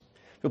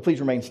So please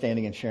remain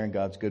standing and sharing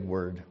God's good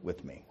word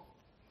with me.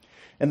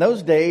 In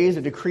those days,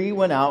 a decree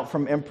went out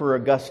from Emperor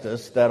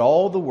Augustus that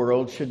all the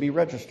world should be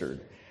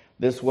registered.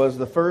 This was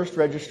the first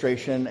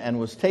registration and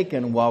was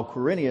taken while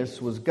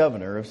Quirinius was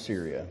governor of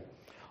Syria.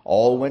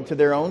 All went to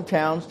their own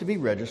towns to be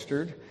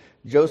registered.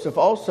 Joseph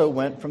also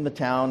went from the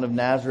town of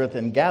Nazareth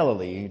in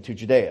Galilee to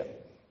Judea,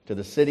 to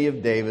the city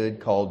of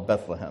David called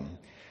Bethlehem,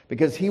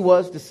 because he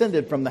was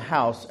descended from the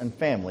house and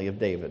family of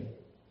David.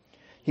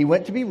 He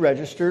went to be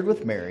registered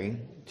with Mary,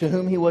 to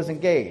whom he was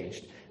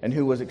engaged, and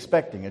who was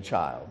expecting a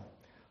child.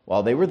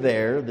 While they were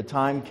there, the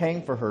time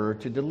came for her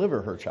to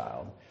deliver her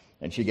child,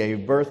 and she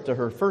gave birth to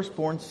her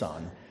firstborn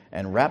son,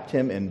 and wrapped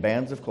him in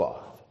bands of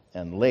cloth,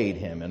 and laid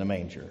him in a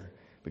manger,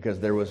 because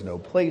there was no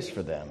place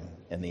for them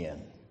in the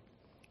inn.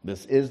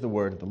 This is the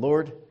word of the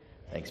Lord.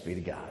 Thanks be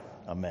to God.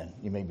 Amen.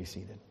 You may be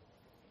seated.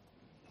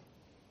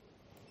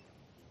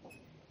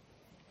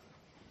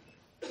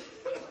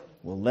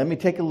 Well, let me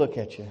take a look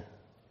at you.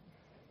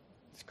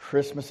 It's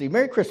Christmas Eve.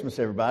 Merry Christmas,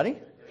 everybody.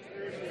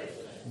 Merry Christmas.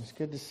 It's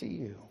good to see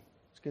you.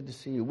 It's good to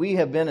see you. We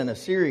have been in a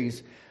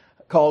series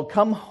called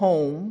Come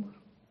Home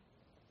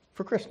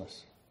for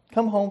Christmas.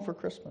 Come home for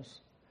Christmas.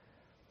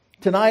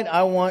 Tonight,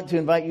 I want to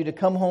invite you to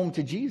come home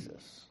to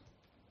Jesus,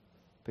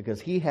 because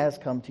he has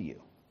come to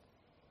you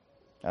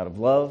out of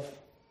love,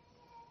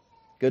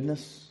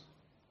 goodness,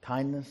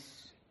 kindness,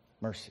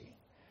 mercy,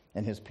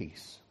 and his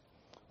peace.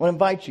 I want to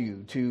invite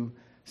you to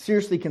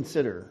seriously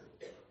consider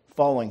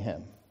following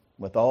him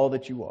with all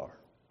that you are,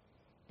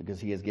 because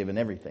he has given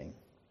everything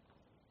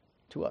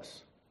to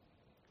us.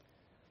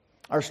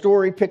 Our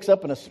story picks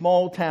up in a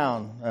small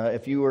town.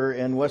 If you were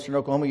in western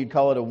Oklahoma, you'd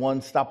call it a one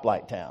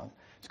stoplight town.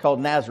 It's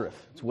called Nazareth.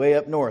 It's way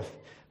up north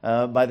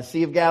by the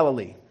Sea of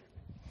Galilee.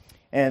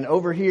 And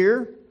over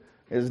here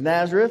is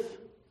Nazareth.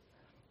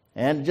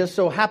 And it just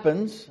so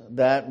happens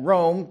that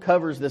Rome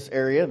covers this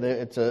area.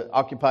 It's an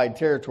occupied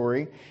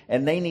territory,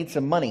 and they need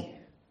some money.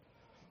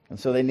 And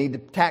so they need to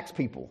tax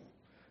people.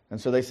 And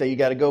so they say, you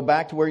got to go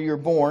back to where you were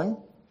born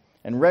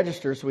and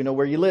register so we know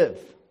where you live.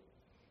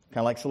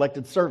 Kind of like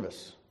selected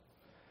service.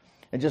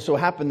 It just so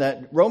happened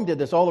that Rome did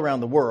this all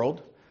around the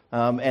world.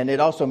 And it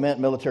also meant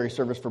military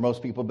service for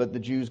most people, but the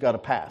Jews got a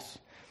pass.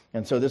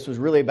 And so this was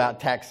really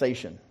about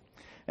taxation.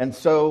 And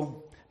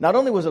so not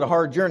only was it a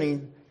hard journey,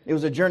 it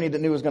was a journey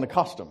that knew it was going to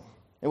cost them.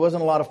 It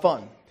wasn't a lot of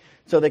fun.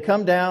 So they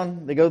come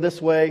down, they go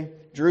this way.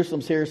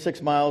 Jerusalem's here,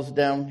 6 miles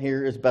down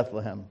here is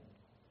Bethlehem.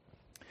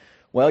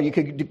 Well, you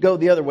could go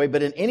the other way,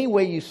 but in any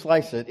way you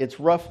slice it, it's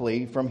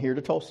roughly from here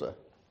to Tulsa.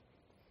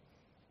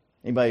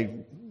 Anybody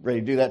ready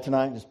to do that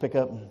tonight? Just pick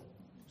up and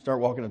start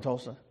walking to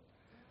Tulsa?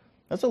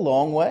 That's a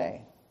long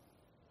way.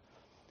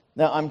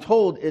 Now, I'm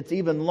told it's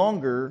even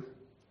longer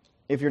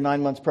if you're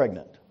 9 months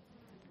pregnant.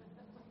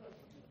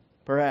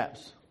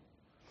 Perhaps.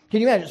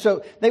 Can you imagine?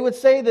 So they would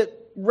say that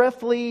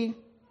roughly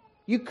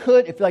you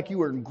could, if like you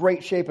were in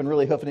great shape and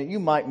really hoofing it, you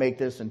might make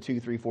this in 2,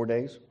 3, 4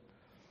 days.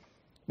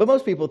 But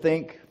most people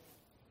think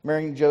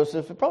marrying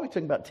Joseph, it probably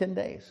took about 10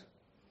 days.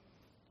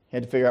 He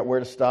had to figure out where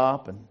to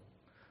stop and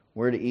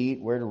where to eat,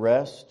 where to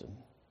rest, and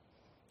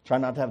try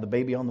not to have the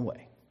baby on the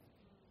way.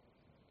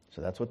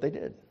 So that's what they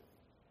did.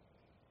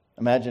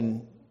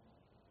 Imagine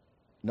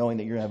knowing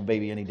that you're going to have a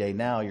baby any day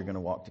now, you're going to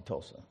walk to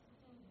Tulsa.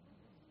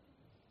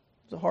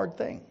 It's a hard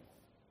thing.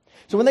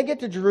 So when they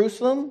get to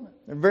Jerusalem,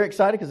 they're very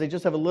excited because they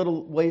just have a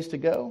little ways to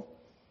go.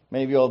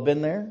 Many of you all have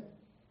been there.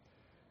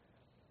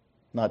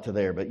 Not to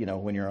there, but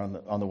when you're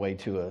on the way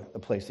to a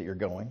place that you're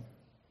going.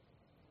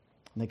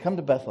 And they come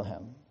to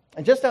Bethlehem.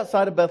 And just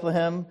outside of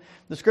Bethlehem,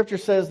 the scripture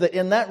says that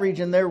in that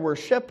region there were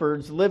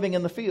shepherds living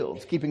in the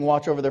fields, keeping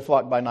watch over their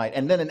flock by night.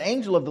 And then an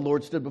angel of the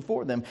Lord stood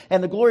before them,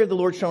 and the glory of the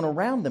Lord shone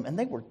around them, and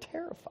they were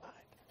terrified.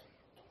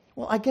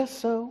 Well, I guess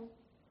so.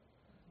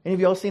 Any of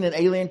you all seen an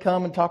alien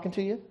come and talking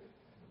to you?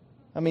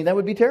 I mean, that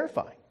would be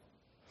terrifying.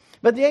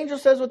 But the angel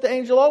says what the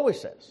angel always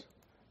says.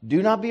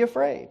 Do not be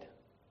afraid.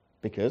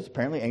 Because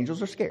apparently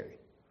angels are scary.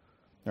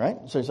 All right?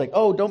 So he's like,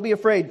 oh, don't be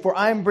afraid, for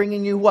I am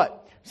bringing you what?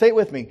 Say it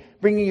with me.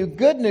 Bringing you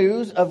good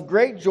news of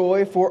great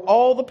joy for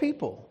all the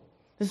people.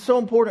 This is so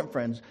important,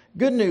 friends.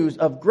 Good news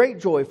of great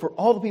joy for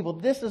all the people.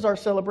 This is our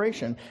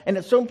celebration. And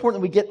it's so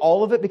important that we get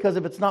all of it, because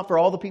if it's not for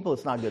all the people,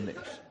 it's not good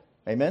news.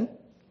 Amen?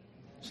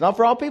 It's not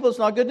for all people, it's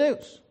not good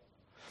news.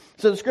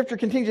 So the scripture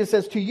continues, it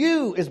says, to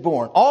you is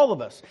born, all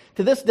of us,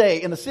 to this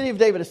day in the city of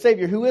David, a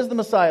Savior who is the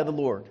Messiah, the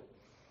Lord.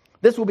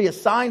 This will be a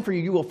sign for you.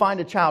 You will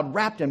find a child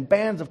wrapped in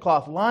bands of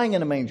cloth, lying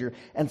in a manger.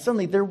 And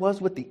suddenly there was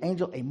with the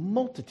angel a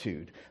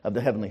multitude of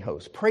the heavenly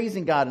hosts,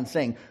 praising God and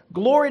saying,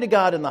 glory to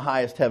God in the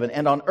highest heaven,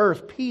 and on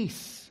earth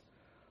peace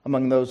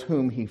among those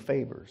whom he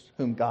favors,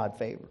 whom God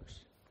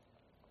favors.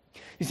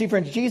 You see,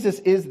 friends, Jesus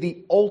is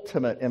the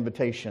ultimate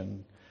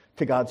invitation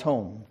to God's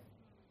home,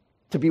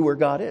 to be where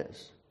God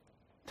is,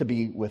 to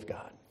be with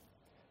God.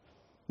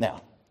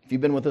 Now, if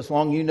you've been with us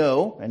long, you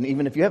know, and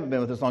even if you haven't been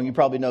with us long, you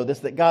probably know this,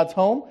 that God's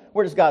home,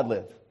 where does God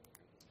live?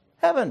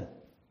 Heaven.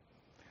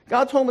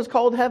 God's home is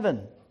called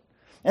heaven.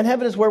 And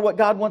heaven is where what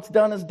God wants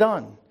done is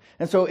done.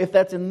 And so if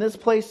that's in this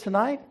place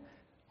tonight,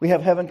 we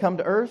have heaven come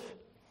to earth.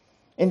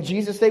 In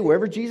Jesus' day,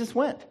 wherever Jesus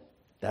went,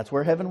 That's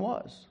where heaven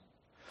was.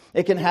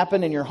 It can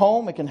happen in your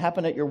home. It can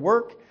happen at your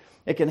work.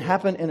 It can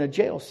happen in a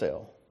jail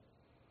cell.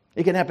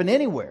 It can happen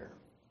anywhere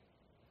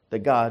that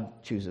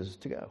God chooses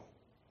to go.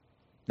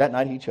 That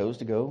night he chose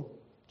to go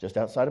just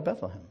outside of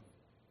Bethlehem.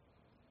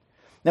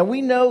 Now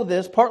we know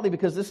this partly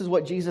because this is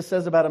what Jesus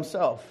says about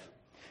himself.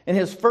 In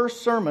his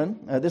first sermon,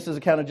 this is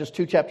accounted just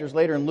 2 chapters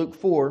later in Luke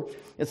 4,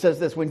 it says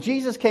this: when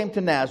Jesus came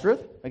to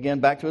Nazareth, again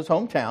back to his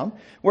hometown,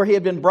 where he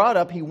had been brought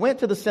up, he went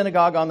to the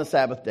synagogue on the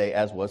Sabbath day,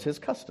 as was his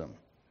custom.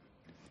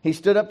 He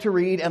stood up to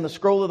read, and the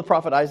scroll of the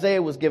prophet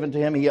Isaiah was given to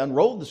him. He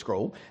unrolled the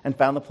scroll and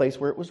found the place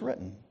where it was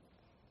written.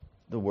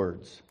 The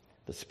words,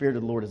 "The Spirit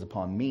of the Lord is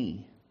upon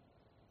me,"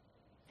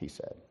 he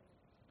said.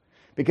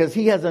 "Because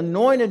he has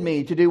anointed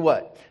me to do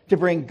what? To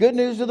bring good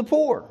news to the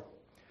poor,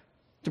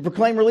 to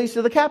proclaim release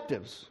to the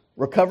captives,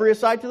 recovery of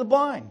sight to the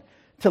blind,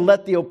 to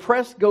let the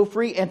oppressed go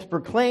free, and to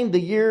proclaim the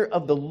year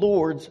of the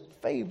Lord's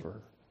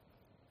favor."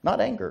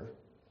 Not anger,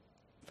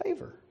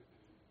 favor,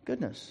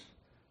 goodness,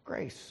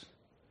 grace.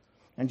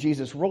 And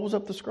Jesus rolls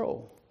up the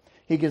scroll.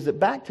 He gives it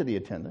back to the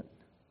attendant,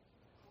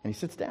 and he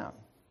sits down.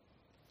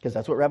 Because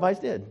that's what rabbis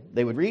did.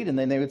 They would read, and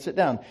then they would sit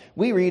down.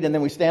 We read, and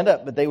then we stand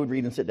up, but they would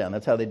read and sit down.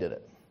 That's how they did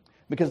it.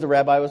 Because the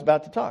rabbi was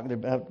about to talk. They're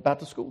about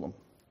to school them.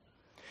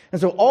 And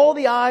so all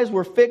the eyes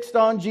were fixed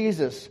on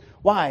Jesus.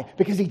 Why?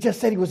 Because he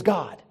just said he was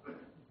God.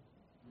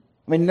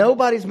 I mean,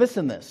 nobody's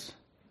missing this.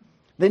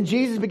 Then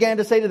Jesus began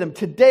to say to them,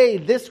 "Today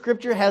this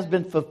scripture has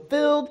been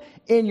fulfilled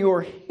in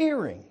your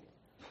hearing."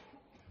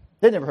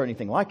 They never heard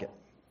anything like it.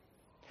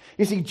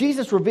 You see,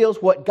 Jesus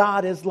reveals what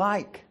God is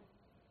like.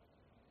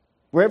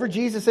 Wherever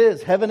Jesus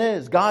is, heaven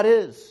is, God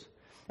is.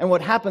 And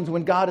what happens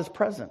when God is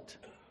present.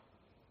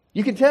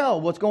 You can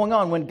tell what's going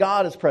on when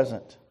God is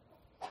present.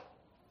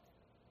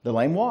 The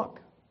lame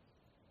walk.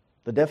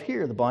 The deaf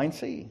hear. The blind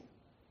see.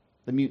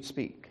 The mute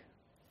speak.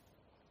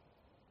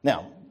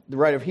 Now, the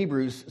writer of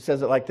Hebrews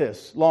says it like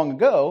this: long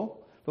ago,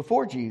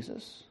 before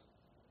Jesus,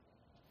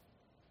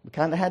 we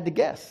kind of had to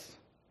guess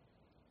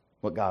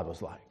what God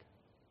was like.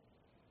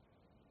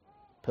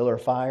 Pillar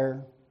of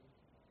fire,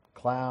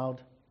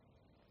 cloud,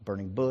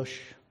 burning bush,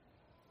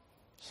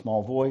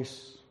 small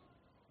voice,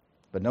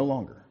 but no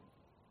longer.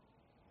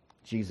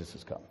 Jesus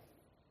has come.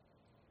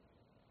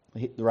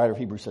 The writer of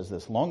Hebrews says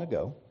this: long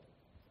ago,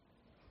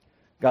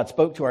 God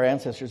spoke to our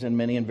ancestors in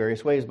many and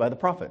various ways by the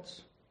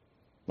prophets.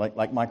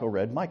 Like Michael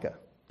read Micah.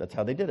 That's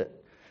how they did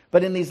it.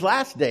 But in these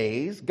last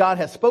days, God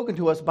has spoken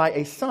to us by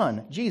a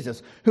Son,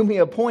 Jesus, whom he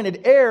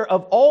appointed heir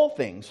of all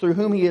things, through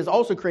whom he has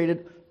also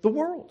created the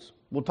worlds.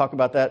 We'll talk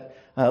about that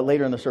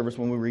later in the service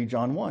when we read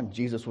John 1.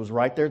 Jesus was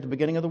right there at the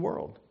beginning of the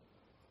world.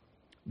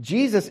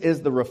 Jesus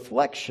is the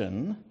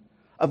reflection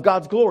of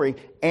God's glory,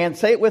 and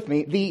say it with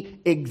me, the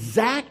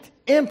exact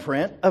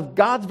imprint of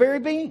God's very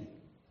being.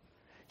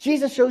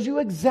 Jesus shows you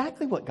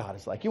exactly what God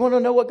is like. You want to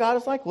know what God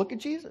is like? Look at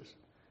Jesus.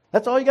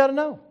 That's all you got to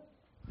know.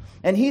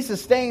 And he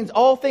sustains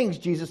all things,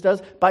 Jesus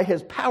does, by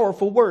his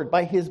powerful word,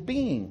 by his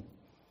being,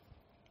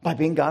 by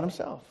being God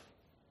himself.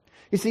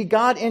 You see,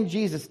 God in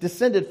Jesus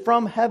descended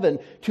from heaven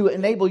to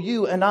enable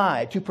you and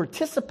I to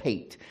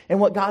participate in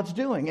what God's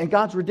doing, in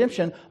God's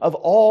redemption of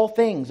all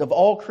things, of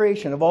all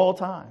creation, of all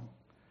time.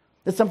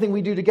 It's something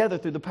we do together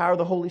through the power of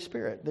the Holy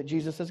Spirit that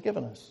Jesus has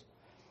given us.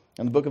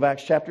 In the book of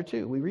Acts chapter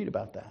 2, we read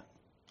about that.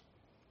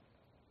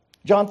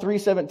 John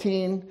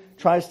 3:17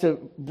 tries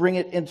to bring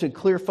it into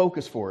clear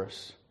focus for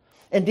us.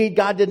 Indeed,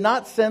 God did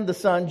not send the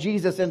Son,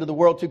 Jesus, into the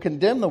world to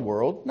condemn the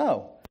world,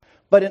 no.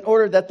 But in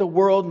order that the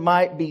world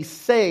might be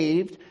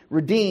saved,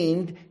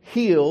 redeemed,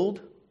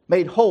 healed,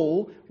 made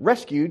whole,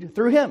 rescued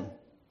through him.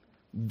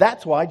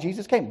 That's why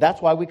Jesus came.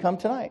 That's why we come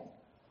tonight.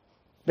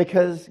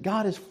 Because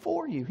God is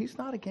for you. He's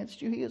not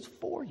against you. He is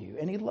for you,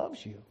 and he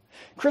loves you.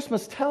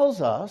 Christmas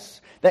tells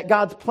us that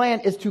God's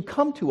plan is to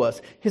come to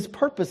us. His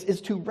purpose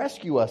is to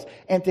rescue us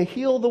and to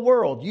heal the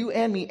world, you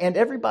and me and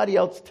everybody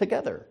else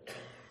together.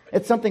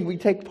 It's something we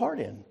take part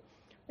in.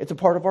 It's a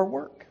part of our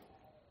work.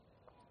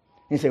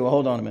 You say, well,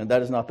 hold on a minute.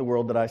 That is not the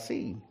world that I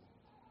see.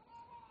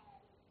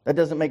 That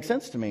doesn't make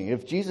sense to me.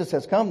 If Jesus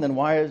has come, then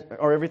why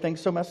are everything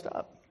so messed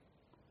up?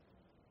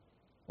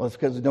 Well, it's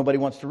because nobody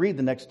wants to read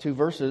the next 2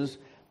 verses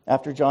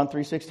after John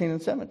 3:16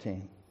 and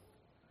 17.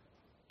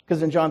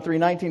 Because in John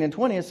 3:19 and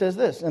 20 it says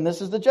this, and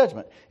this is the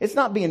judgment. It's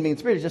not being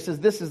mean-spirited, it just says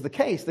this is the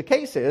case. The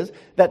case is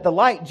that the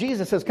light,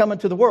 Jesus, has come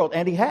into the world,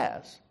 and he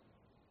has.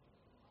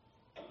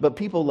 But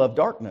people love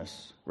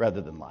darkness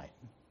rather than light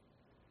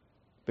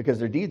because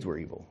their deeds were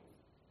evil.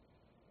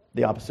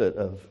 The opposite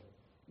of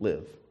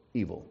live,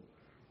 evil.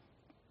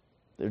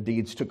 Their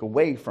deeds took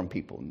away from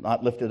people,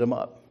 not lifted them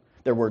up.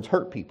 Their words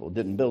hurt people,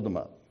 didn't build them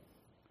up.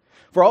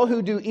 For all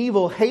who do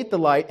evil hate the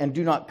light and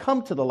do not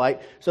come to the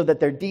light so that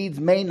their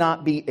deeds may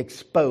not be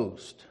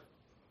exposed.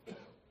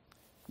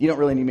 You don't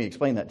really need me to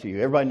explain that to you.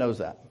 Everybody knows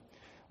that.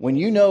 When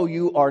you know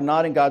you are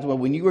not in God's will,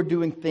 when you are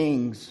doing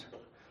things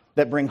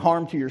that bring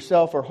harm to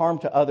yourself or harm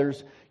to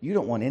others, you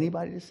don't want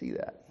anybody to see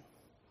that.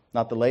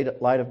 Not the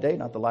light of day,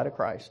 not the light of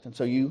Christ. And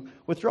so you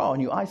withdraw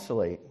and you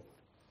isolate.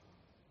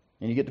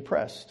 And you get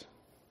depressed.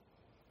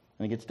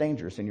 And it gets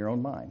dangerous in your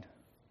own mind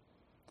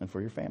and for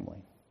your family.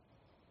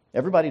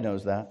 Everybody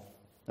knows that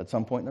at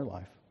some point in their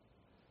life.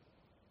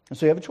 And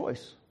so you have a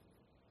choice.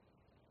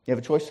 You have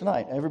a choice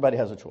tonight. Everybody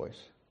has a choice.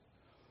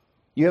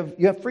 You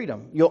have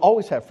freedom. You'll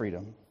always have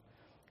freedom.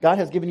 God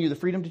has given you the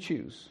freedom to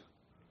choose.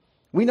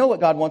 We know what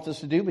God wants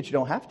us to do, but you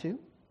don't have to.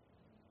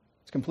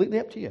 It's completely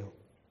up to you.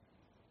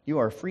 You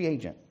are a free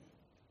agent.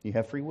 You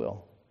have free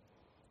will.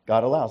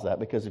 God allows that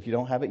because if you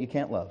don't have it, you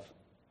can't love.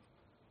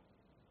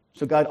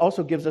 So God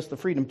also gives us the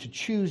freedom to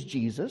choose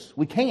Jesus.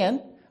 We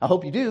can. I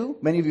hope you do.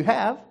 Many of you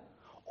have.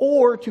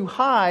 Or to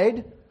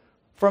hide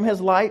from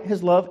His light,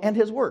 His love, and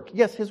His work.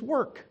 Yes, His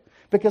work.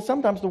 Because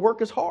sometimes the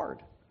work is hard.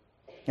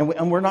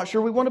 And we're not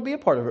sure we want to be a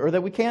part of it or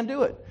that we can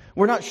do it.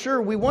 We're not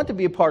sure we want to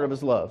be a part of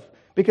His love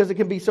because it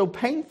can be so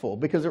painful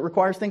because it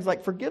requires things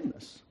like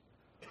forgiveness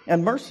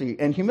and mercy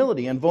and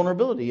humility and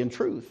vulnerability and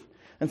truth.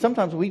 And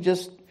sometimes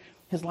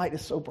His light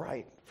is so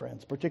bright,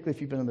 friends, particularly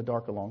if you've been in the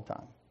dark a long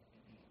time.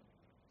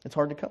 It's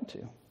hard to come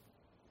to.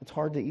 It's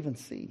hard to even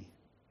see.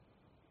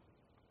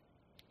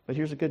 But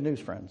here's the good news,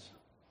 friends.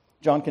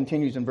 John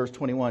continues in verse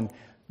 21.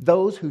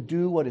 Those who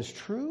do what is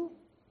true,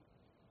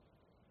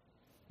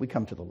 we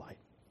come to the light.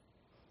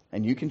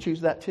 And you can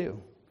choose that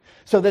too.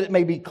 So that it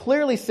may be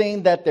clearly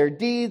seen that their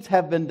deeds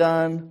have been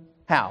done,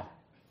 how?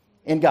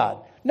 In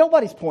God.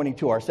 Nobody's pointing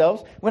to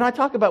ourselves. When I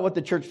talk about what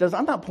the church does,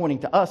 I'm not pointing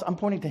to us. I'm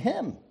pointing to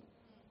Him.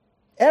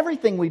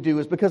 Everything we do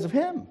is because of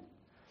Him.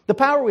 The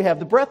power we have,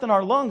 the breath in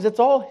our lungs, it's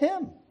all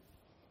Him.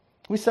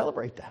 We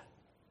celebrate that.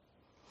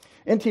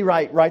 N.T.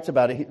 Wright writes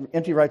about it.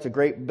 N.T. Wright's a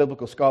great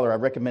biblical scholar. I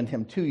recommend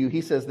him to you.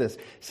 He says this: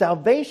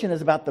 salvation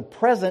is about the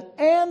present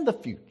and the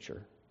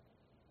future.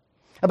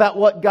 About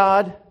what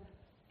God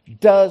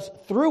does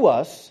through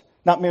us,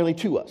 not merely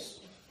to us.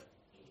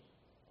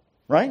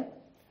 Right?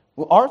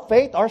 Well, our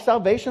faith, our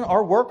salvation,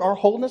 our work, our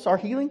wholeness, our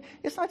healing,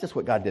 it's not just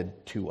what God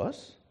did to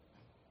us.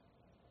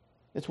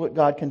 It's what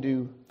God can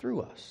do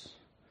through us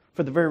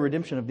for the very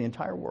redemption of the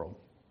entire world.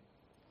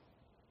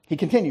 He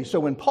continues, so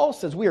when Paul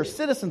says we are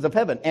citizens of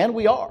heaven, and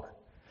we are,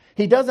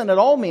 he doesn't at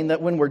all mean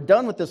that when we're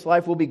done with this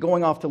life, we'll be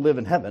going off to live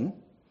in heaven.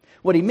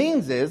 What he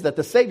means is that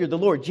the Savior, the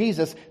Lord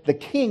Jesus, the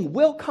King,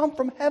 will come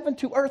from heaven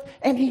to earth,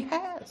 and He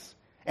has.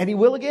 And He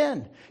will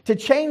again, to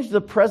change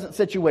the present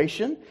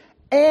situation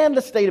and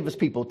the state of His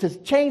people, to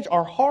change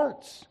our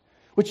hearts,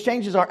 which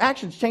changes our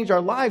actions, change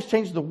our lives,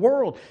 change the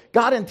world.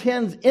 God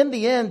intends in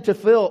the end to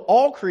fill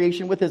all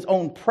creation with His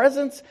own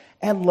presence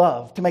and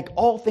love, to make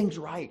all things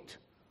right,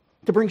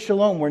 to bring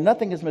shalom where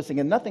nothing is missing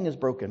and nothing is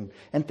broken,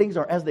 and things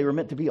are as they were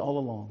meant to be all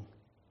along.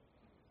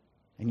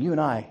 And you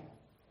and I,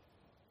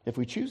 if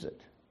we choose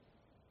it,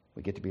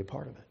 we get to be a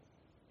part of it.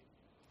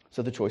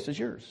 So the choice is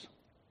yours.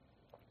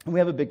 And we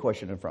have a big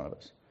question in front of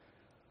us.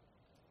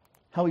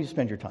 How will you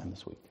spend your time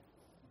this week?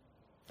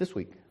 This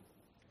week.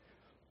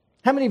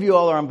 How many of you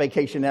all are on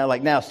vacation now?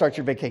 Like now, start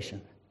your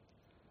vacation.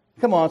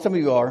 Come on, some of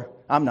you are.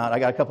 I'm not. I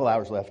got a couple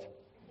hours left.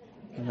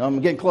 I'm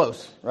getting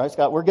close. Right,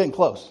 Scott? We're getting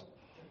close.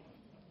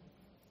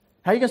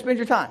 How are you going to spend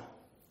your time?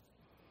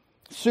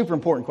 Super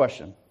important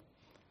question.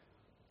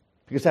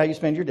 Because how you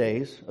spend your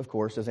days, of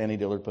course, as Annie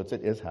Dillard puts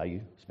it, is how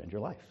you spend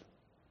your life.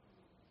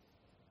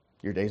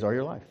 Your days are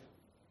your life.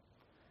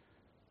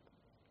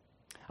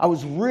 I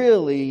was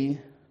really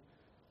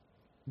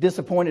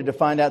disappointed to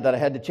find out that I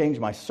had to change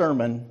my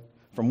sermon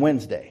from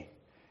Wednesday.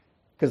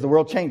 Because the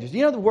world changes. Do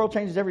you know the world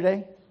changes every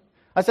day?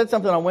 I said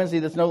something on Wednesday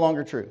that's no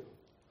longer true.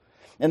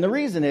 And the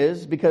reason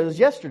is because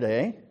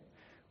yesterday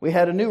we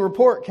had a new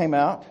report came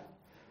out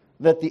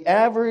that the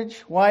average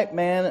white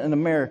man in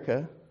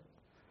America,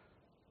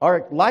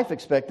 our life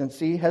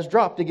expectancy has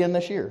dropped again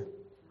this year.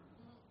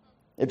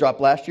 It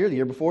dropped last year, the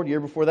year before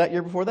that,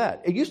 year before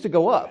that. It used to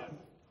go up,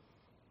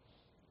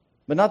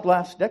 but not the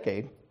last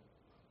decade.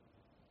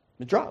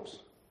 It drops.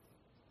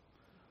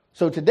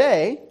 So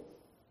today,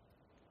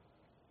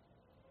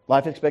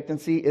 life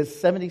expectancy is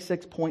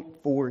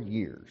 76.4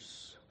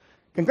 years.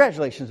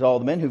 Congratulations to all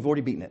the men who've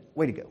already beaten it.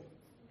 Way to go.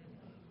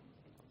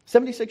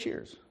 76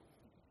 years.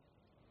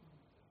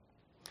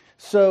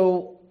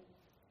 So,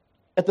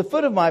 at the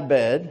foot of my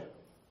bed,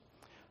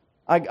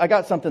 I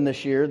got something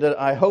this year that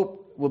I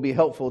hope will be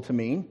helpful to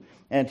me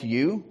and to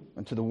you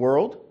and to the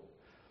world.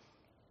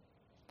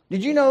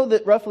 Did you know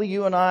that roughly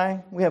you and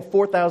I, we have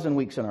 4,000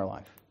 weeks in our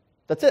life?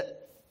 That's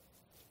it.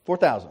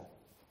 4,000.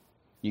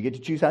 You get to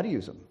choose how to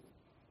use them.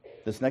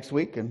 This next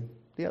week and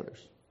the others.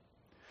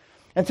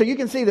 And so you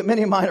can see that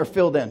many of mine are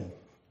filled in.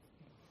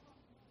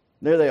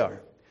 There they are.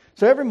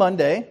 So every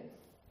Monday,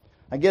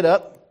 I get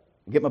up,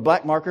 get my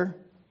black marker,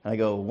 and I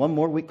go, one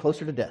more week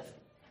closer to death.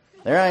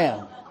 There I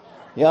am.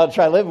 You ought to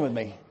try living with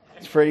me.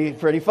 It's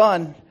pretty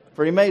fun,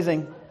 pretty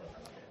amazing.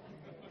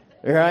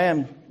 There I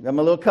am. Got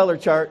my little color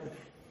chart.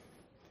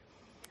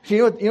 So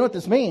you know what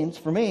this means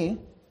for me?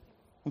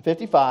 I'm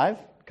 55,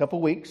 a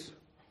couple weeks.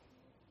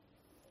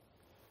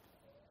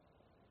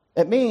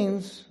 It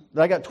means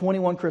that I got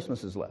 21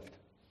 Christmases left.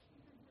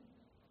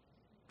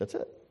 That's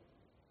it.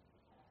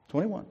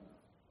 21.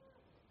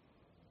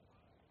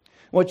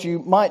 What you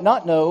might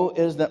not know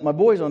is that my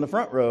boys on the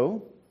front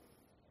row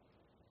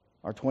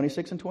are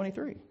 26 and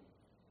 23.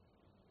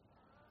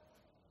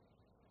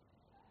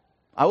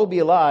 I will be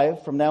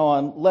alive from now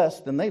on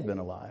less than they've been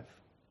alive.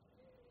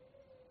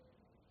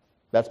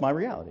 That's my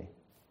reality.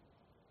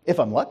 If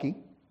I'm lucky,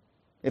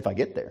 if I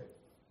get there.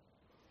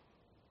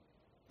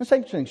 The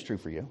same thing's true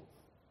for you.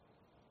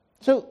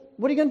 So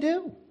what are you going to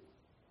do?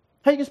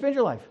 How are you going to spend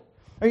your life?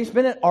 Are you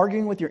spending it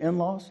arguing with your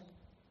in-laws?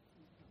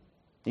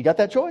 You got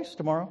that choice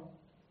tomorrow.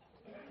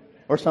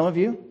 Or some of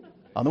you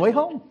on the way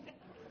home.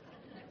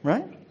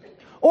 Right?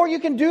 Or you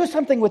can do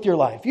something with your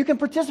life. You can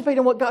participate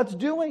in what God's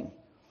doing.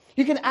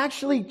 You can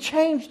actually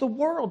change the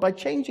world by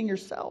changing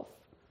yourself.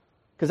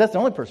 Because that's the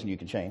only person you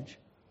can change.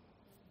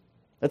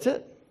 That's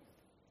it.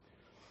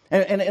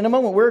 And in a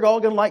moment, we're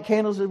all going to light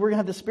candles. We're going to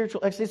have this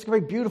spiritual ecstasy. It's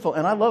very beautiful.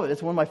 And I love it.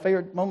 It's one of my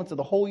favorite moments of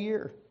the whole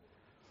year.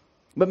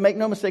 But make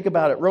no mistake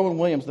about it. Rowan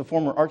Williams, the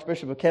former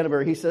Archbishop of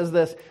Canterbury, he says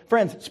this.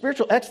 Friends,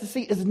 spiritual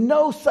ecstasy is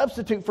no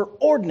substitute for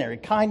ordinary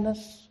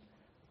kindness.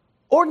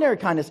 Ordinary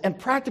kindness and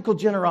practical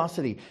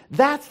generosity.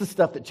 That's the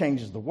stuff that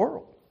changes the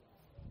world.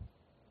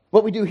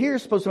 What we do here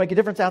is supposed to make a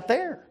difference out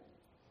there.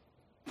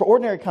 For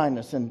ordinary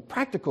kindness and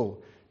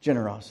practical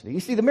generosity.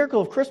 You see, the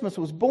miracle of Christmas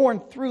was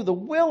born through the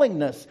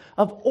willingness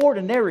of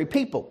ordinary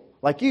people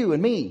like you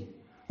and me,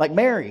 like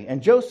Mary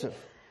and Joseph,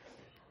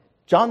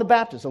 John the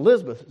Baptist,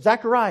 Elizabeth,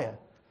 Zechariah,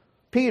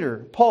 Peter,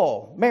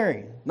 Paul,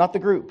 Mary, not the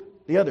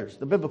group, the others,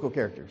 the biblical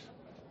characters.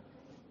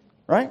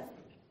 Right?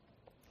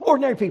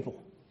 Ordinary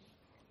people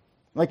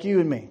like you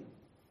and me.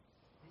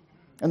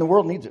 And the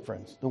world needs it,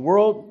 friends. The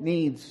world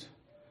needs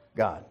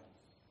God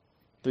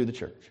through the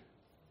church.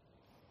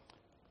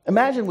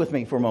 Imagine with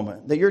me for a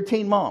moment that you're a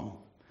teen mom.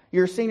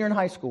 You're a senior in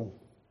high school.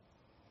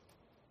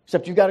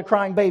 Except you've got a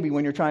crying baby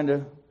when you're trying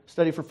to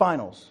study for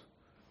finals.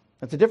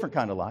 That's a different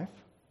kind of life.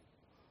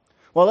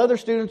 While other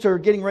students are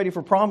getting ready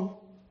for prom,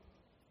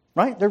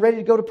 right? They're ready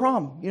to go to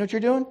prom. You know what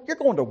you're doing? You're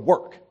going to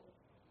work.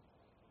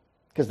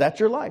 Because that's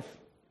your life.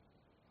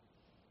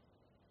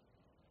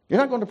 You're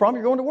not going to prom,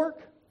 you're going to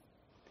work.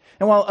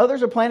 And while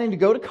others are planning to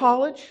go to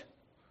college,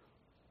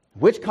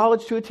 which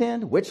college to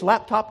attend, which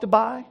laptop to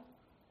buy,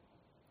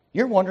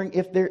 you're wondering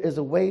if there is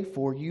a way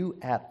for you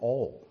at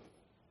all.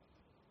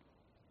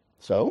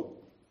 So,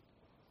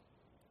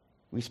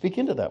 we speak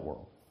into that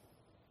world.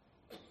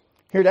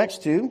 Here at Acts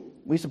 2,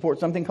 we support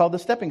something called the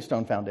Stepping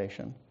Stone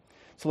Foundation.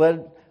 It's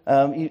led,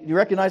 you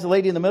recognize the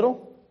lady in the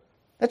middle?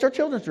 That's our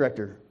children's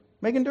director,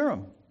 Megan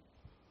Durham.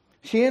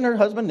 She and her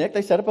husband, Nick,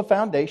 they set up a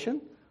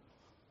foundation.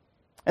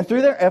 And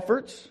through their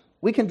efforts,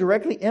 we can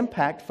directly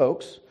impact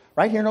folks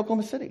right here in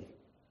Oklahoma City.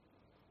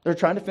 They're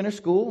trying to finish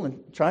school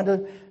and trying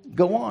to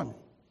go on.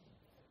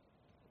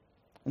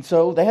 And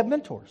so they have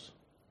mentors.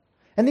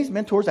 And these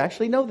mentors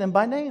actually know them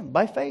by name,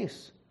 by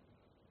face.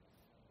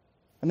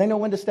 And they know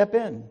when to step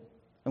in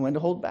and when to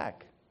hold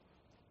back.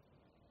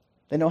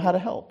 They know how to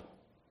help.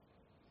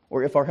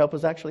 Or if our help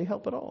is actually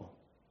help at all.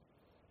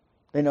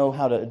 They know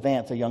how to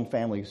advance a young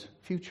family's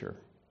future.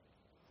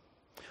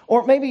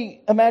 Or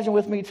maybe imagine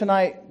with me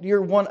tonight,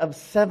 you're one of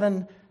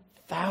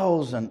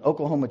 7,000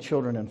 Oklahoma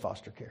children in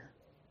foster care.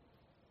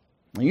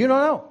 You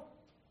don't know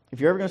if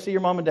you're ever going to see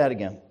your mom and dad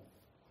again.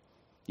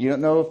 You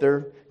don't know if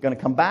they're going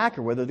to come back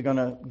or whether they're going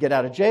to get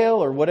out of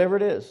jail or whatever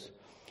it is.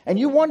 And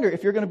you wonder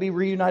if you're going to be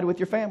reunited with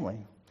your family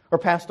or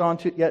passed on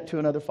to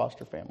another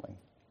foster family.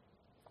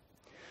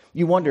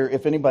 You wonder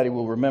if anybody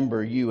will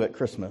remember you at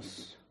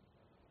Christmas,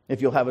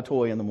 if you'll have a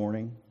toy in the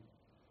morning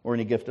or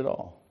any gift at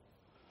all.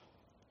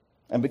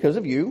 And because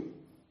of you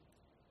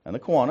and the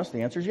Kiwanis,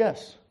 the answer is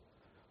yes.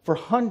 For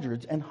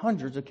hundreds and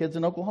hundreds of kids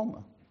in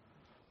Oklahoma.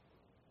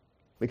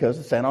 Because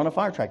the Santa Ana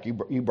Fire Track,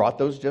 you brought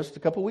those just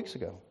a couple weeks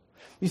ago.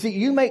 You see,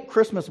 you make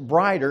Christmas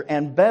brighter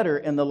and better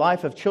in the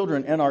life of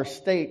children in our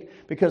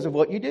state because of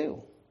what you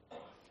do.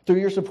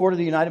 Through your support of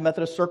the United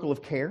Methodist Circle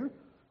of Care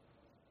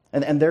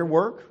and their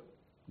work,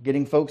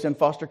 getting folks in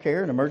foster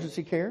care and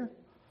emergency care,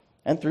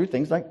 and through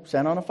things like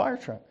Santa Ana Fire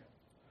Truck.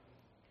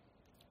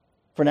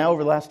 For now,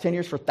 over the last 10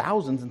 years, for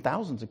thousands and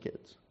thousands of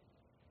kids.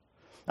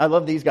 I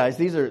love these guys.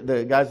 These are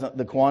the guys,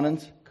 the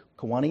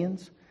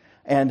Kiwanians.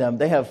 And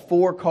they have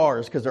 4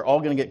 cars because they're all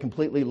going to get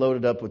completely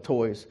loaded up with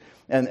toys.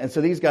 And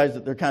so these guys,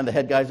 they're kind of the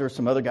head guys. There were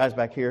some other guys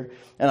back here.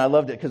 And I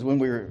loved it because when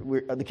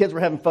the kids were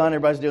having fun,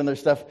 everybody's doing their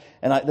stuff.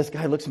 And this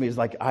guy looks at me, his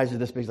eyes are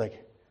this big. He's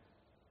like,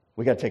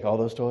 we got to take all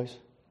those toys?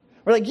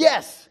 We're like,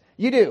 yes,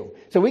 you do.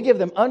 So we give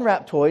them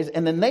unwrapped toys,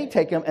 and then they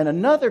take them, and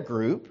another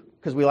group,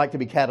 because we like to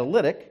be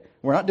catalytic,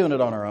 we're not doing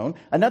it on our own,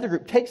 another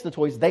group takes the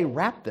toys, they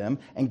wrap them,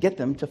 and get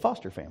them to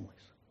foster families.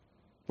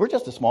 We're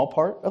just a small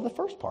part of the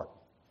first part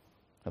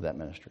of that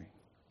ministry.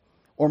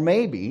 Or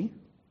maybe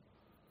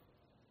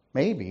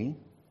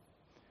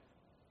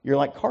you're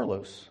like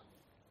Carlos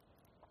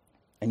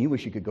and you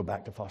wish you could go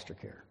back to foster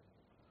care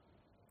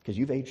because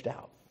you've aged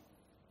out.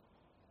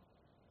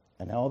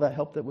 And now all that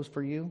help that was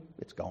for you,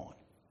 it's gone.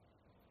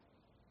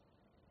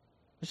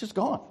 It's just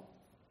gone.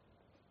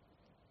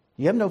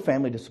 You have no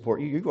family to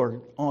support you. You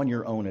are on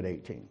your own at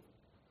 18.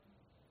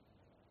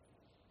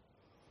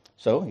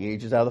 So he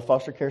ages out of the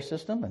foster care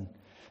system and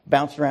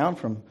bounced around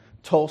from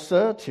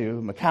Tulsa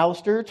to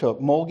McAllister to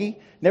Okmulgee.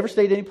 Never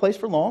stayed any place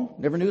for long.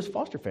 Never knew his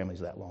foster families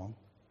that long.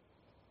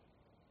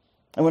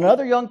 And when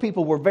other young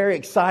people were very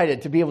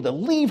excited to be able to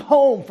leave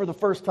home for the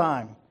first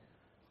time,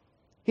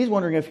 he's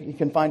wondering if he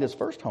can find his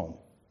first home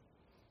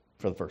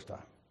for the first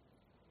time,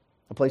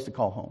 a place to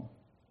call home.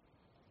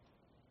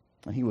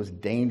 And he was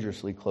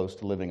dangerously close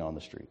to living on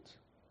the streets.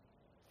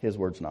 His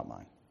words, not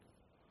mine.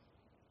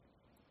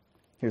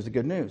 Here's the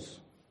good news.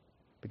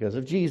 Because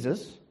of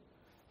Jesus,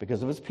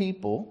 because of his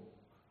people,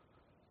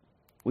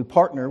 we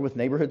partner with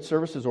Neighborhood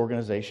Services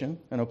Organization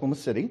in Oklahoma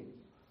City.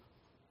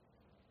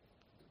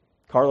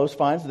 Carlos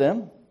finds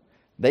them.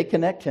 They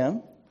connect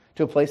him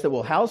to a place that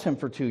will house him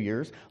for 2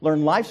 years,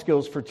 learn life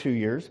skills for 2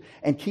 years,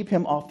 and keep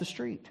him off the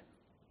street.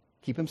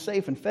 Keep him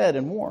safe and fed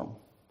and warm.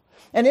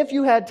 And if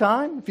you had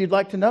time, if you'd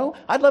like to know,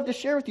 I'd love to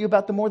share with you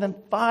about the more than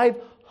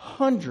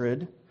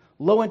 500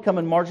 low-income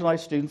and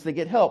marginalized students that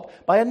get help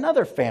by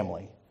another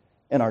family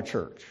in our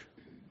church.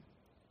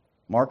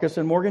 Marcus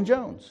and Morgan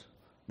Jones.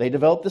 They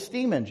developed the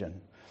STEAM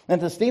engine. And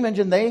the STEAM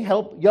engine, they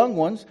help young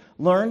ones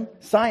learn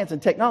science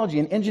and technology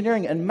and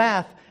engineering and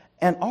math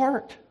and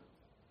art.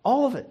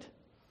 All of it.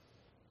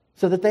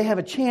 So that they have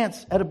a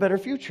chance at a better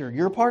future.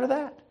 You're a part of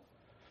that.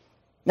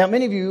 Now,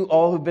 many of you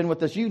all who've been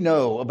with us, you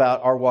know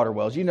about our water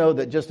wells. You know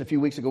that just a few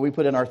weeks ago we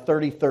put in our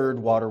 33rd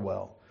water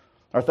well.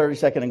 Our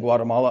 32nd in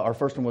Guatemala. Our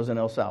first one was in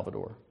El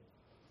Salvador.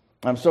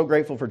 I'm so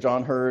grateful for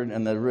John Hurd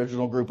and the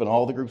original group and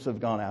all the groups that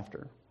have gone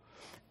after.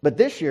 But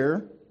this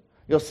year,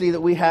 you'll see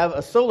that we have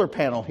a solar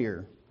panel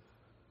here.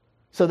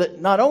 So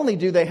that not only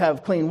do they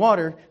have clean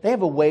water, they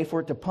have a way for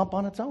it to pump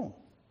on its own.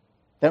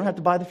 They don't have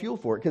to buy the fuel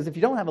for it. Because if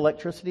you don't have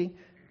electricity,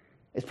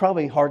 it's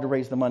probably hard to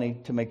raise the money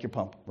to make your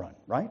pump run,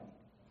 right?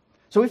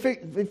 So we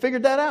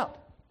figured that out.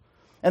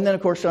 And then,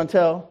 of course,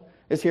 Chantel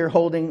is here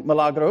holding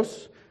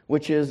Milagros,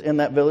 which is in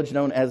that village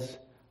known as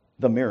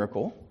the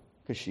Miracle,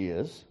 because she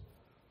is.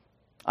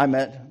 I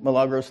met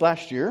Milagros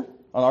last year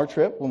on our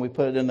trip when we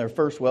put it in their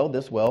first well.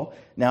 This well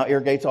now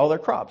irrigates all their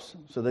crops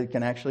so they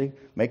can actually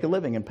make a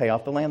living and pay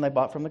off the land they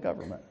bought from the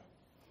government.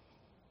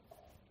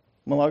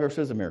 Milagros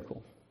is a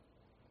miracle,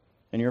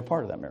 and you're a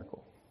part of that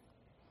miracle.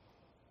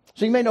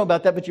 So you may know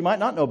about that, but you might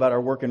not know about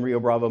our work in Rio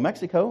Bravo,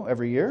 Mexico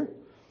every year,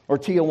 or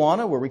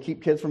Tijuana, where we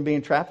keep kids from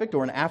being trafficked,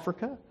 or in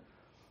Africa,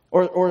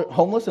 or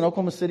homeless in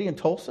Oklahoma City and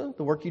Tulsa,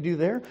 the work you do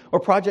there, or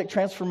Project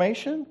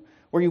Transformation,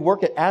 where we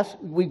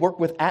work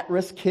with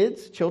at-risk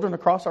kids, children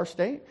across our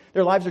state.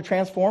 Their lives are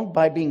transformed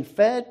by being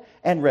fed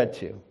and read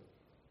to.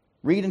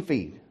 Read and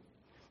feed.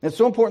 And it's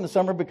so important in the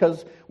summer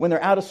because when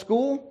they're out of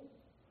school,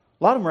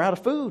 a lot of them are out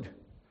of food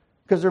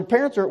because their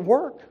parents are at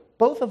work,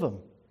 both of them.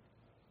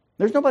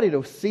 There's nobody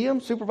to see them,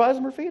 supervise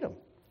them, or feed them.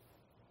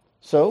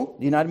 So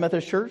the United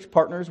Methodist Church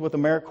partners with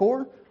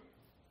AmeriCorps,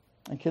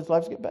 and kids'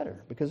 lives get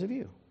better because of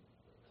you.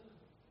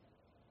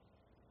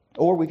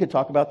 Or we could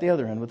talk about the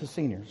other end with the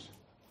seniors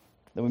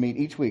that we meet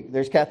each week.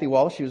 There's Kathy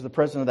Wallace. She was the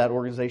president of that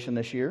organization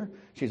this year.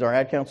 She's our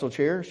ad council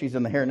chair. She's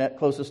in the hairnet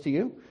closest to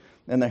you.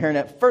 And the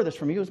hairnet furthest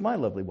from you is my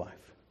lovely wife.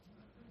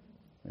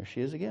 There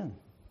she is again,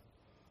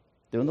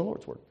 doing the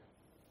Lord's work.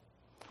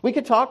 We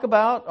could talk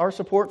about our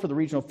support for the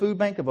Regional Food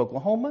Bank of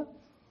Oklahoma.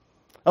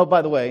 Oh,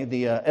 by the way,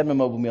 the Edmond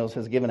Mobile Meals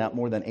has given out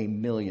more than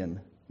 1 million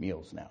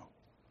meals now.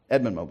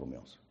 Edmond Mobile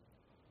Meals.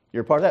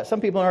 You're a part of that.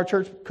 Some people in our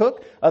church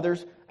cook.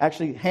 Others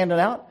actually hand it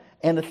out.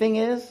 And the thing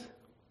is,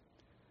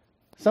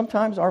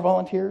 sometimes our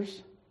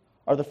volunteers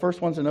are the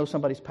first ones to know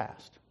somebody's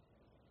past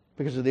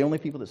because they're the only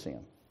people that see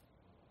them.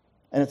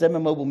 And it's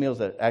Edmond Mobile Meals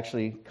that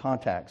actually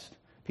contacts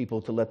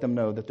people to let them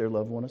know that their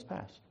loved one has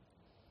passed.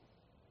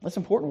 That's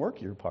important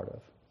work you're a part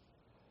of.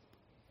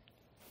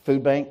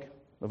 Food Bank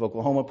of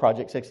Oklahoma,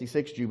 Project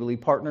 66, Jubilee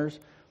Partners.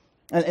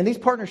 And these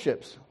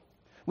partnerships,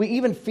 we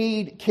even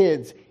feed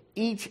kids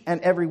each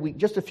and every week,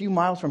 just a few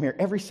miles from here,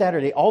 every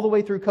Saturday, all the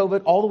way through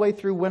COVID, all the way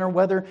through winter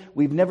weather.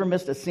 We've never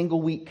missed a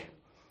single week.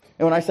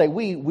 And when I say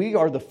we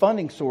are the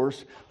funding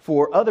source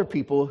for other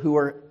people who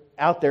are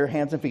out there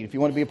hands and feet. If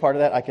you want to be a part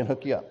of that, I can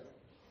hook you up.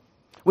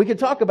 We could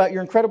talk about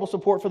your incredible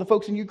support for the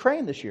folks in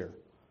Ukraine this year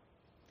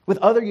with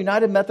other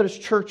United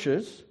Methodist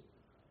churches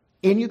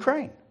in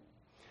Ukraine.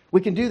 We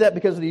can do that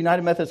because of the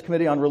United Methodist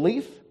Committee on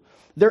Relief.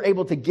 They're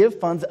able to give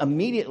funds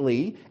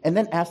immediately and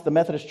then ask the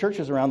Methodist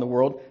churches around the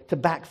world to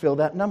backfill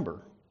that number.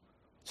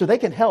 So they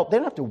can help. They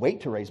don't have to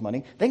wait to raise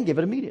money. They can give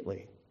it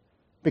immediately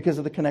because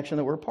of the connection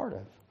that we're a part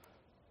of.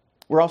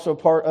 We're also a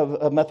part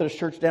of a Methodist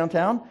church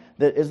downtown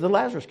that is the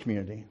Lazarus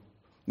community.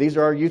 These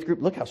are our youth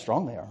group. Look how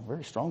strong they are.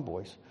 Very strong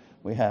boys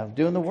we have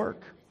doing the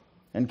work.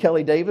 And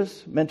Kelly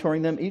Davis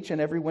mentoring them each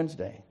and every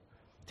Wednesday,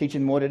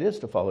 teaching them what it is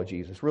to follow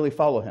Jesus. Really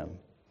follow him.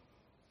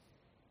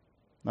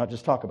 Not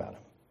just talk about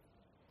him.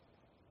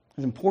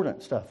 It's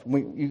important stuff.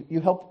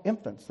 You help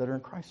infants that are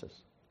in crisis.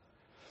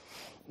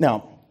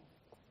 Now,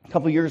 a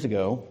couple years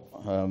ago,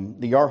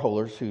 the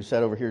Yarholers, who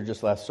sat over here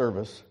just last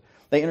service,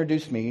 they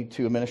introduced me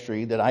to a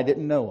ministry that I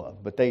didn't know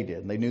of, but they did.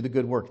 And they knew the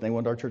good work, and they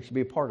wanted our church to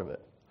be a part of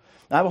it.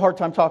 Now, I have a hard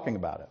time talking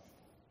about it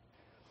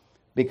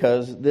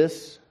because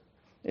this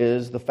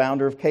is the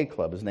founder of K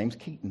Club. His name's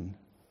Keaton.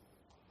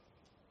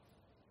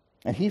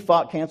 And he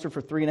fought cancer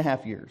for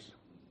 3.5 years.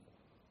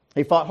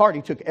 He fought hard.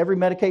 He took every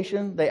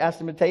medication they asked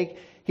him to take.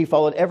 He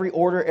followed every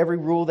order, every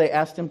rule they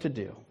asked him to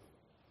do.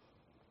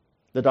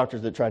 the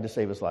doctors that tried to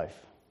save his life.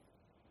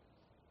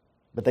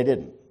 But they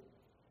didn't.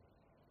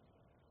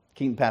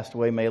 Keaton passed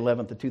away May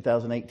 11th of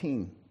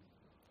 2018.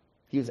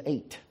 He was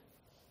 8.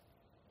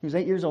 He was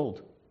 8 years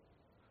old.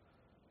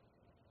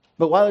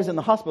 But while he was in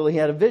the hospital, he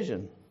had a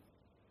vision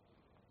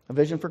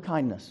for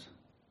kindness.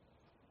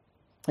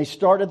 He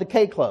started the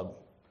K Club.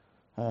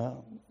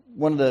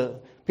 One of the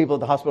people at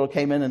the hospital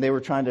came in and they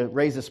were trying to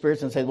raise the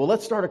spirits and said, well,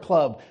 let's start a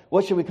club.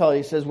 What should we call it?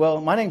 He says,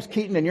 well, my name's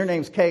Keaton and your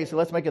name's K, so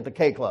let's make it the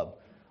K Club.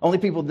 Only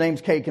people with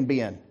names K can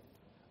be in.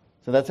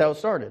 So that's how it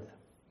started.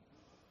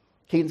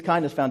 Keaton's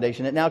Kindness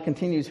Foundation. It now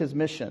continues his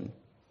mission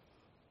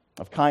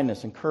of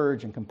kindness and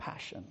courage and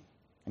compassion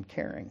and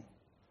caring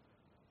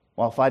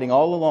while fighting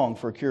all along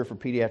for a cure for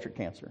pediatric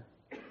cancer.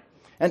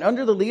 And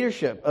under the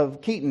leadership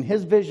of Keaton,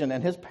 his vision,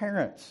 and his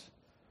parents,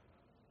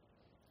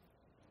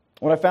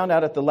 what I found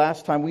out at the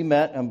last time we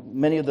met, and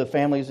many of the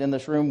families in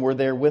this room were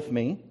there with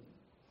me,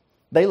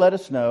 they let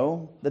us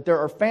know that there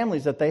are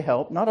families that they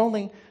help, not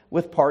only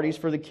with parties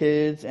for the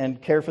kids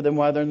and care for them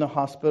while they're in the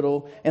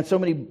hospital, and so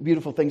many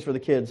beautiful things for the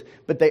kids,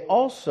 but they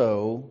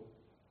also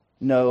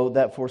know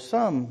that for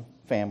some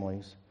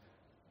families,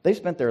 they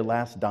spent their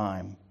last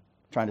dime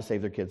trying to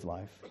save their kid's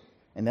life,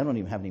 and they don't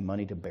even have any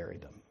money to bury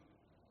them.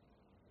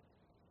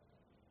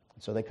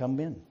 So they come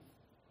in.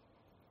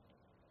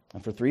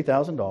 And for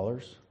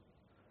 $3,000,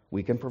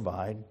 we can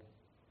provide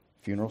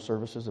funeral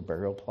services, a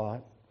burial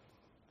plot,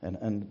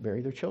 and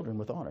bury their children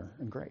with honor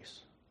and grace.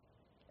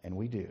 And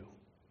we do.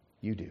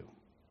 You do.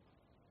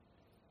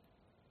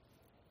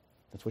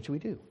 That's what we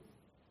do.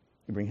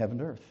 You bring heaven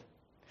to earth.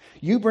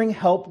 You bring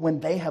help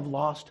when they have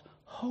lost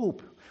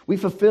hope. We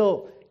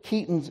fulfill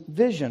Keaton's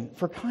vision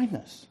for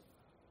kindness.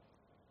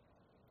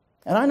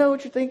 And I know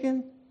what you're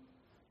thinking.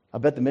 I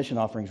bet the mission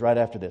offering's right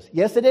after this.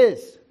 Yes, it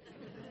is.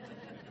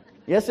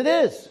 Yes, it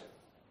is.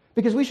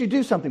 Because we should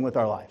do something with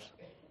our lives.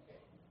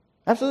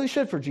 Absolutely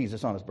should for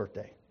Jesus on his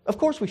birthday. Of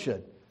course we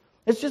should.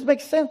 It just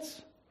makes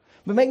sense.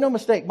 But make no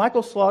mistake,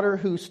 Michael Slaughter,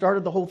 who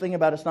started the whole thing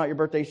about it's not your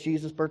birthday, it's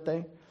Jesus'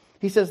 birthday,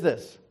 he says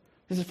this.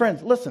 He says,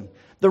 friends, listen,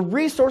 the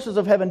resources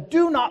of heaven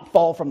do not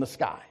fall from the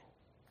sky.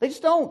 They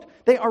just don't.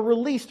 They are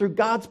released through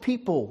God's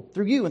people,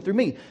 through you and through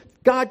me.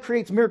 God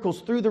creates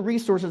miracles through the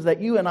resources that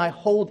you and I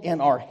hold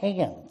in our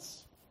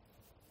hands.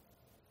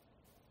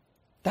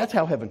 That's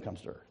how heaven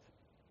comes to earth.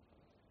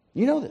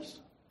 You know this.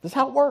 This is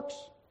how it works.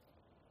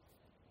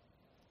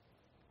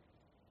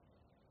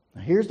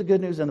 Now, here's the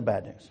good news and the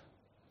bad news.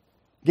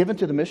 Given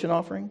to the mission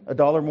offering,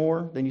 $1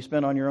 more than you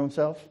spend on your own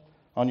self,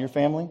 on your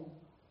family,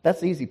 that's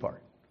the easy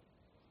part.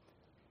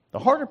 The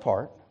harder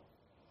part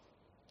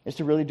is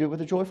to really do it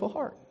with a joyful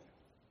heart.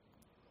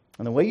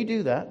 And the way you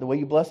do that, the way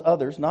you bless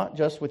others, not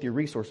just with your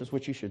resources,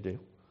 which you should do.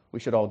 We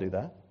should all do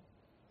that.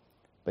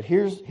 But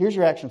here's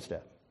your action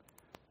step.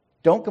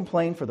 Don't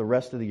complain for the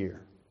rest of the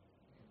year.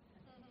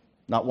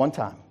 Not one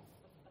time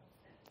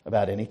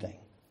about anything.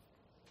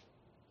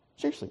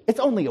 Seriously, it's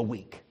only a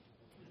week.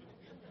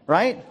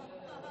 Right?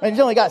 I mean,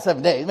 you only got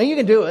 7 days. I mean, you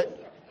can do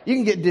it.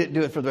 You can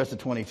do it for the rest of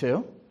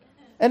 22.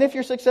 And if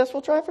you're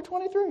successful, try it for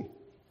 23.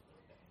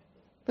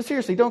 But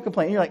seriously, don't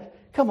complain. You're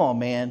like, come on,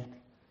 man.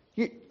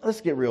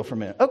 Let's get real for a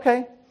minute.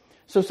 Okay.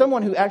 So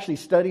someone who actually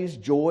studies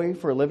joy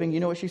for a living, you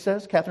know what she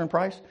says? Catherine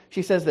Price.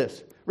 She says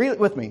this. Read it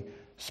with me.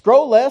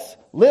 Scroll less,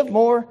 live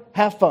more,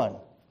 have fun.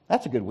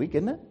 That's a good week,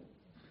 isn't it?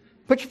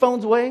 Put your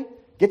phones away.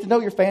 Get to know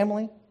your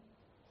family.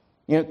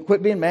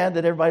 Quit being mad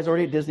that everybody's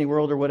already at Disney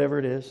World or whatever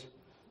it is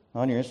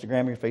on your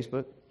Instagram or your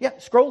Facebook. Yeah,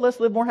 scroll less,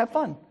 live more, have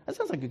fun. That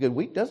sounds like a good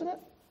week, doesn't it?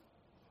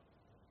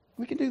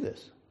 We can do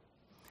this.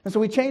 And so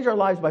we change our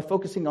lives by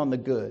focusing on the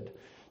good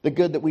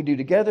that we do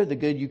together, the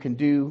good you can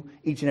do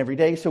each and every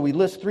day. So we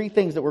list 3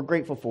 things that we're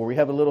grateful for. We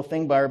have a little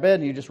thing by our bed,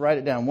 and you just write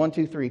it down. 1,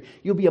 2, 3.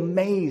 You'll be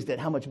amazed at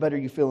how much better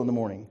you feel in the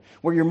morning,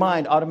 where your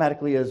mind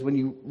automatically is when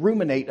you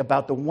ruminate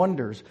about the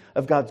wonders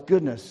of God's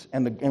goodness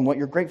and what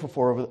you're grateful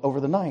for over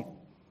the night.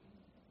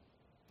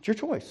 It's your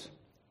choice.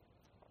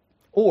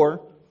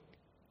 Or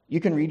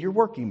you can read your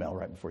work email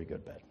right before you go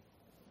to bed.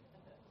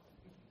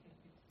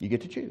 You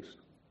get to choose.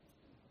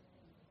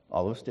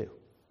 All of us do.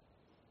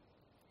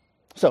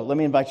 So let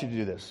me invite you to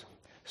do this.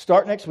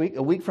 Start next week.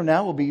 A week from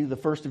now will be the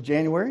 1st of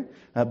January.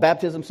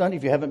 Baptism Sunday.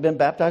 If you haven't been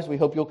baptized, we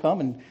hope you'll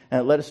come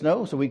and let us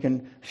know so we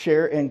can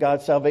share in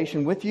God's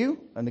salvation with you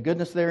and the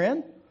goodness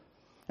therein.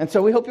 And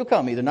so we hope you'll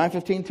come. Either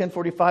 9:15,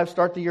 10:45,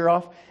 start the year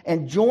off,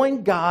 and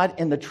join God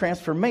in the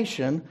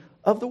transformation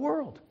of the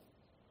world.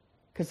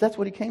 Because that's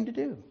what he came to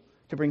do,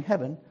 to bring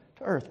heaven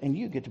to earth. And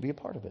you get to be a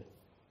part of it,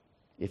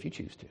 if you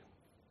choose to.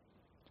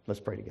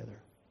 Let's pray together.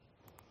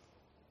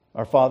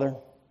 Our Father,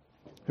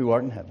 who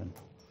art in heaven,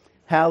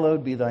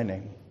 hallowed be thy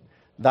name.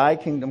 Thy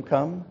kingdom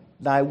come,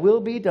 thy will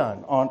be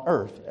done on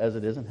earth as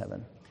it is in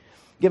heaven.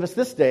 Give us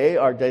this day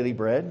our daily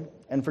bread,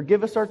 and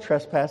forgive us our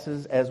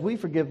trespasses as we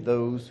forgive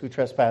those who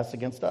trespass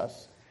against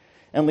us.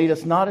 And lead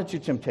us not into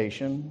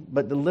temptation,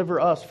 but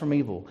deliver us from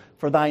evil.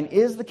 For thine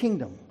is the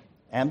kingdom,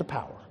 and the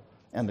power,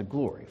 and the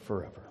glory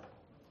forever.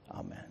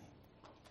 Amen.